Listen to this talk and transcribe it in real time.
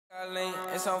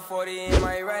And some 40 in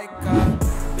my right car.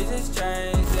 Bitches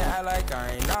change, they act like I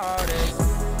ain't all this.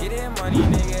 Getting money,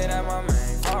 nigga, that my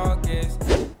main focus.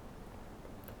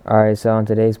 Alright, so on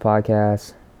today's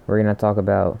podcast, we're going to talk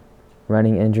about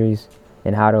running injuries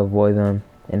and how to avoid them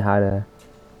and how to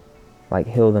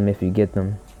heal them if you get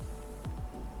them.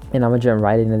 And I'm going to jump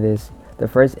right into this. The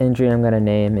first injury I'm going to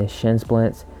name is shin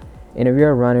splints. And if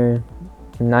you're a runner,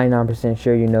 I'm 99%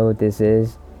 sure you know what this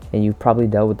is, and you've probably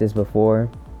dealt with this before.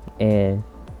 And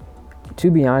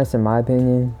to be honest, in my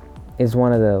opinion, it's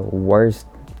one of the worst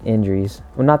injuries.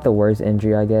 Well, not the worst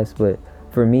injury, I guess, but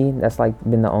for me, that's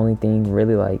been the only thing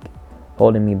really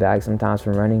holding me back sometimes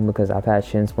from running, because I've had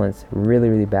shin splints really,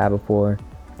 really bad before.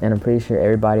 And I'm pretty sure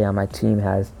everybody on my team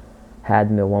has had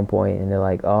them at one point, and they're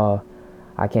like, oh,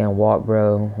 I can't walk,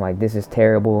 bro. This is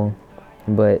terrible.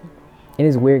 But it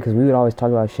is weird because we would always talk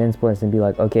about shin splints and be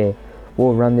like, okay,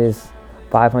 we'll run this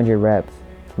 500 reps,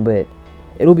 but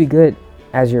it'll be good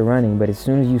as you're running. But as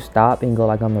soon as you stop and go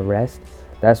on the rest,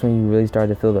 that's when you really start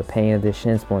to feel the pain of the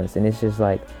shin splints. And it's just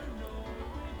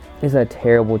it's a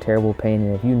terrible, terrible pain.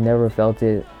 And if you never felt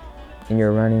it and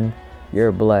you're running,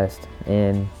 you're blessed.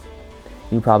 And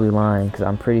you're probably lying, because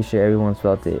I'm pretty sure everyone's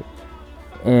felt it.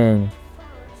 And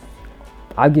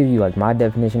I'll give you my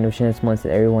definition of shin splints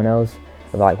to everyone else,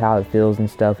 of how it feels and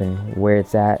stuff and where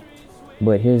it's at.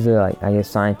 But here's the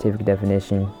scientific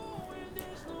definition.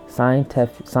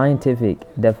 Scientific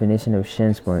definition of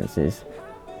shin splints is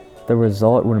the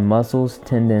result when muscles,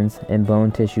 tendons, and bone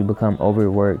tissue become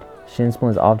overworked. Shin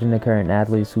splints often occur in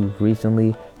athletes who've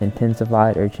recently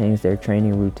intensified or changed their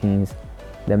training routines.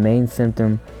 The main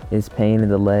symptom is pain in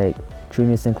the leg.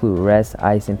 Treatments include rest,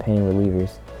 ice, and pain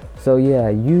relievers. So yeah,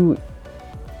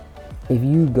 if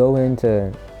you go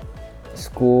into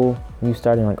school, you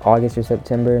start in August or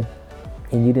September,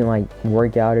 and you didn't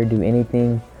work out or do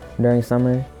anything during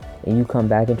summer, and you come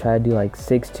back and try to do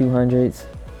 6 200s,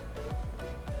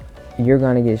 you're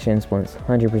gonna get shin splints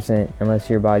 100%, unless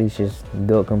your body's just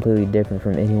built completely different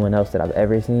from anyone else that I've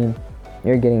ever seen.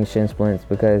 You're getting shin splints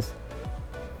because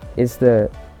it's the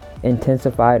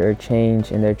intensified or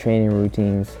change in their training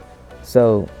routines.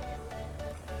 So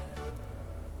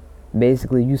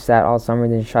basically, you sat all summer,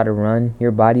 then you try to run,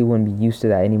 your body wouldn't be used to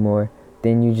that anymore.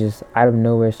 Then you just out of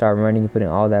nowhere start running and putting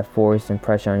all that force and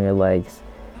pressure on your legs,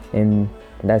 and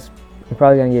you're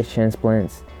probably gonna get shin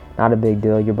splints. Not a big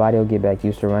deal. Your body will get back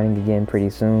used to running again pretty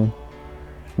soon.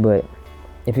 But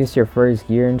if it's your first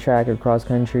year in track or cross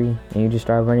country and you just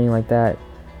start running like that,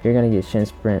 you're gonna get shin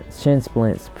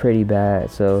splints pretty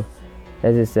bad. So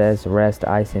as it says, rest,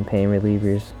 ice, and pain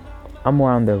relievers. I'm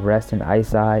more on the rest and ice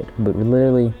side, but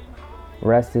literally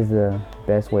rest is the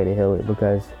best way to heal it,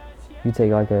 because you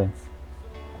take a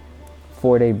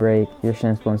 4-day break, your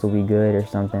shin splints will be good or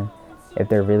something. If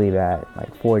they're really bad,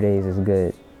 4 days is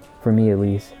good, for me at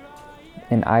least.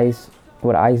 And ice,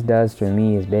 what ice does for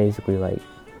me is basically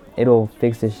it'll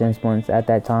fix the shin splints at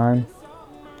that time,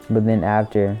 but then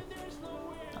after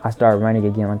I start running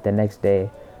again the next day,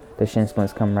 the shin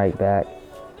splints come right back.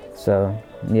 So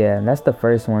yeah, that's the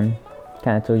first one.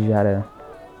 Kind of told you how to.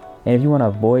 And if you want to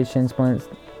avoid shin splints,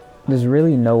 there's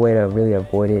really no way to really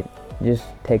avoid it. Just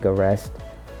take a rest.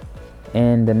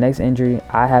 And the next injury,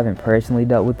 I haven't personally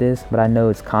dealt with this, but I know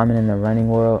it's common in the running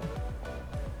world.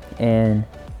 And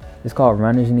it's called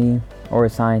runner's knee, or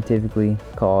scientifically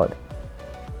called,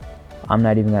 I'm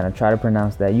not even going to try to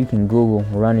pronounce that. You can Google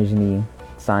runner's knee,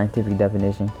 scientific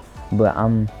definition. But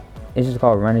it's just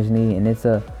called runner's knee, and it's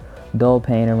a dull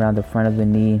pain around the front of the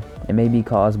knee. It may be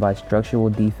caused by structural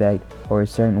defect or a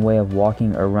certain way of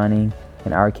walking or running,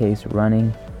 in our case,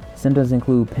 running. Symptoms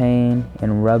include pain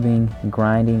and rubbing,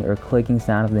 grinding, or clicking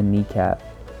sound of the kneecap.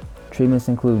 Treatments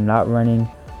include not running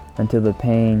until the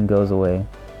pain goes away.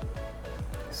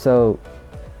 So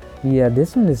yeah,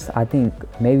 this one is, I think,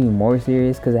 maybe more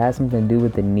serious because it has something to do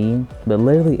with the knee. But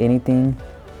literally anything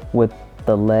with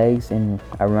the legs in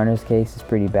a runner's case is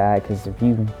pretty bad, because if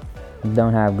you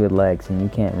don't have good legs and you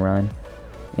can't run,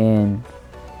 and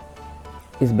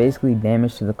it's basically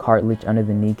damage to the cartilage under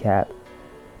the kneecap.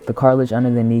 The cartilage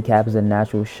under the kneecap is a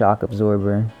natural shock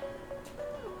absorber.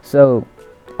 So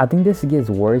I think this gets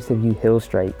worse if you heel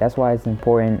straight. That's why it's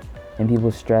important, and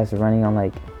people stress running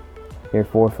on your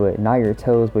forefoot, not your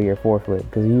toes, but your forefoot,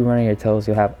 because if you run on your toes,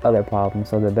 you'll have other problems.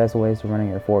 So the best way is to run on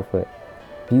your forefoot.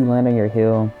 If you land on your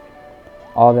heel,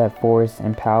 all that force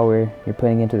and power you're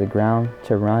putting into the ground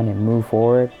to run and move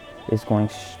forward is going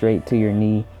straight to your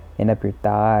knee and up your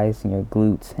thighs and your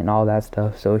glutes and all that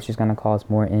stuff. So it's just going to cause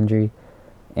more injury.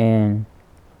 And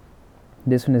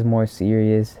this one is more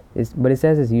serious. But it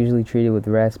says it's usually treated with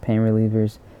rest, pain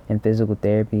relievers, and physical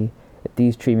therapy. If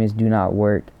these treatments do not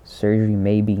work, surgery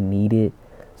may be needed.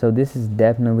 So this is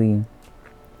definitely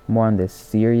more on the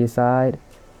serious side,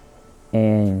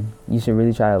 and you should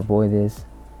really try to avoid this.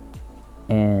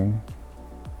 And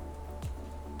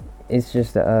it's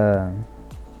just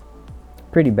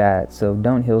pretty bad. So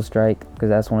don't heel strike, because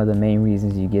that's one of the main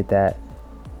reasons you get that.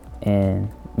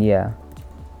 And yeah.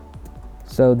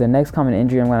 So the next common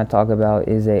injury I'm going to talk about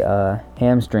is a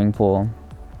hamstring pull.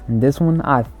 And this one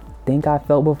I think I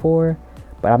felt before,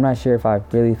 but I'm not sure if I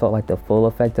really felt like the full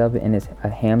effect of it. And it's a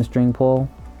hamstring pull.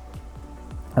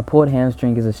 A pulled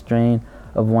hamstring is a strain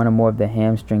of one or more of the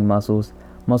hamstring muscles.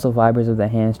 Muscle fibers of the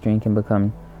hamstring can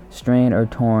become strained or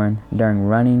torn during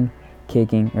running,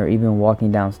 kicking, or even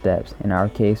walking down steps. In our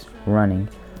case, running.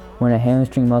 When a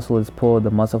hamstring muscle is pulled, the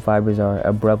muscle fibers are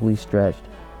abruptly stretched.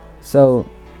 So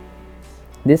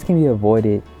this can be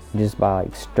avoided just by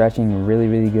like stretching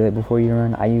really good before you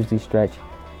run. I usually stretch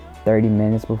 30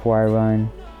 minutes before I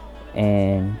run,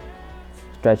 and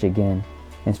stretch again,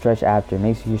 and stretch after.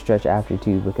 Make sure you stretch after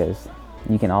too, because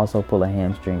you can also pull a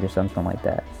hamstring or something like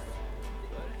that.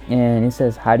 And it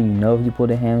says, how do you know if you pulled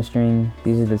a hamstring?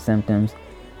 These are the symptoms: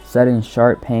 sudden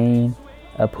sharp pain,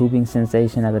 a pooping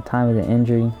sensation at the time of the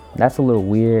injury. That's a little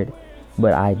weird,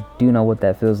 but I do know what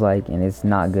that feels like, and it's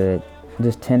not good.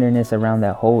 Just tenderness around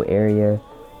that whole area,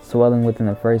 swelling within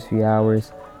the first few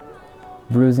hours,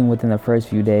 bruising within the first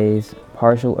few days,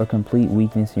 partial or complete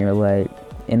weakness in your leg,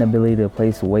 inability to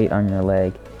place weight on your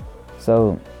leg.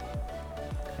 So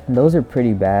those are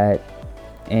pretty bad,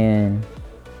 and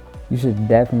you should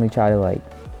definitely try to like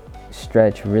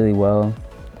stretch really well.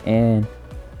 And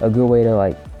a good way to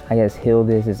like, I guess, heal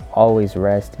this is always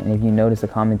rest. And if you notice, a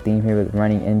common theme here with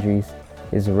running injuries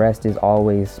is rest is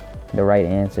always the right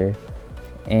answer.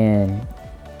 And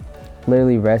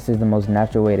literally rest is the most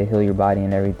natural way to heal your body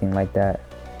and everything like that.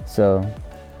 So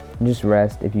just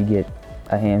rest if you get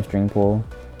a hamstring pull.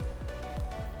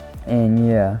 And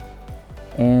yeah,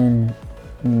 and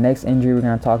next injury we're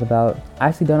going to talk about, I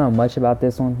actually don't know much about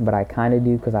this one, but I kind of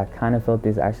do, because I kind of felt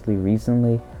this actually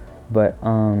recently. But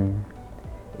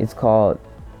it's called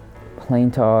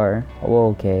plantar,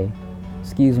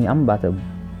 excuse me, I'm about to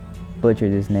butcher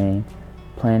this name,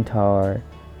 plantar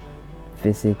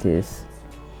fasciitis,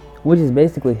 which is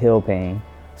basically heel pain.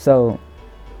 So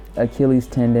Achilles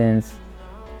tendons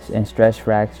and stress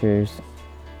fractures,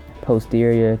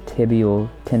 posterior tibial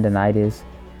tendonitis,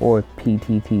 or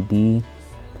PTTD,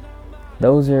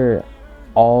 those are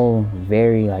all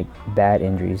very like bad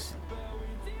injuries.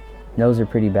 Those are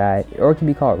pretty bad, or it can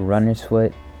be called runner's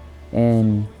foot.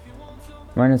 And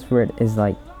runner's foot is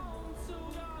like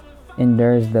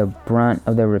endures the brunt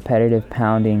of the repetitive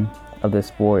pounding of the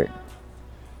sport,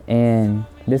 and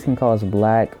this can cause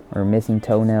black or missing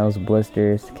toenails,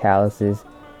 blisters, calluses.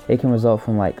 It can result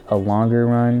from like a longer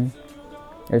run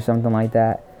or something like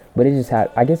that, but it just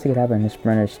I guess it could happen to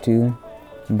sprinters too.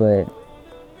 But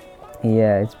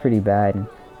yeah, it's pretty bad.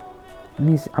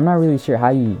 I'm not really sure how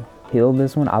you heal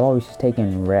this one. I've always just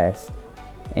taken rest.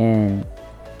 And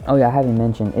oh yeah, I haven't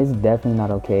mentioned, it's definitely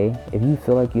not okay if you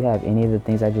feel like you have any of the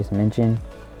things I just mentioned.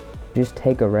 Just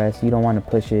take a rest. You don't want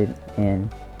to push it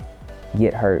and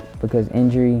get hurt, because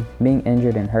being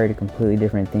injured and hurt are completely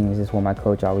different things. Is what my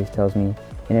coach always tells me.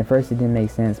 And at first it didn't make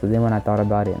sense, but then when I thought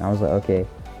about it, and I was like, okay,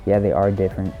 yeah, they are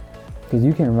different. Because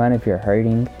you can run if you're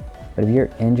hurting, but if you're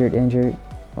injured,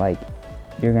 like,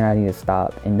 you're gonna need to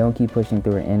stop and don't keep pushing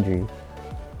through an injury.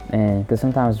 And because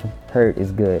sometimes hurt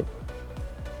is good.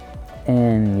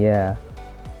 And yeah,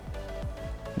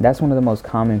 that's one of the most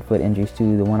common foot injuries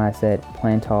too. The one I said,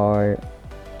 plantar.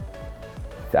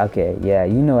 Okay, yeah,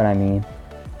 you know what I mean.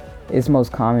 It's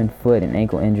most common foot and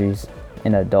ankle injuries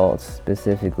in adults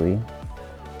specifically.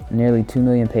 Nearly 2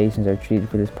 million patients are treated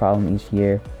for this problem each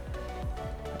year.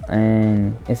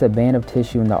 And it's a band of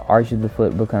tissue in the arch of the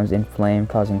foot becomes inflamed,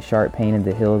 causing sharp pain in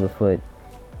the heel of the foot.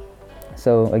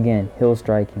 So again, heel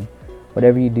striking.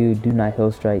 Whatever you do, do not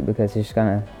heel strike, because it's just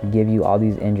gonna give you all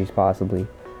these injuries possibly.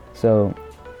 So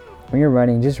when you're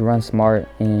running, just run smart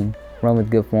and run with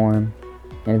good form.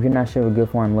 And if you're not sure what good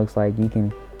form looks like, you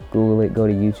can Google it, go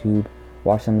to YouTube,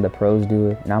 watch some of the pros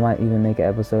do it, and I might even make an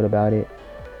episode about it.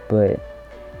 But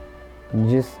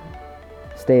just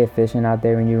stay efficient out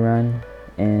there when you run,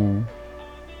 and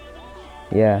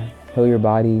yeah, heal your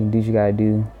body and do what you gotta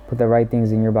do. Put the right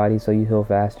things in your body so you heal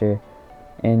faster.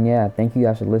 And yeah, thank you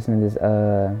guys for listening to this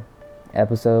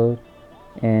episode,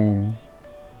 and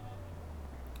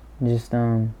just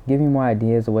give me more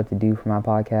ideas of what to do for my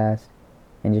podcast,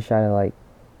 and just try to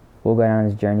we'll go down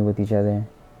this journey with each other.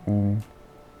 And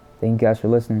thank you guys for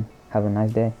listening. Have a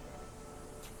nice day.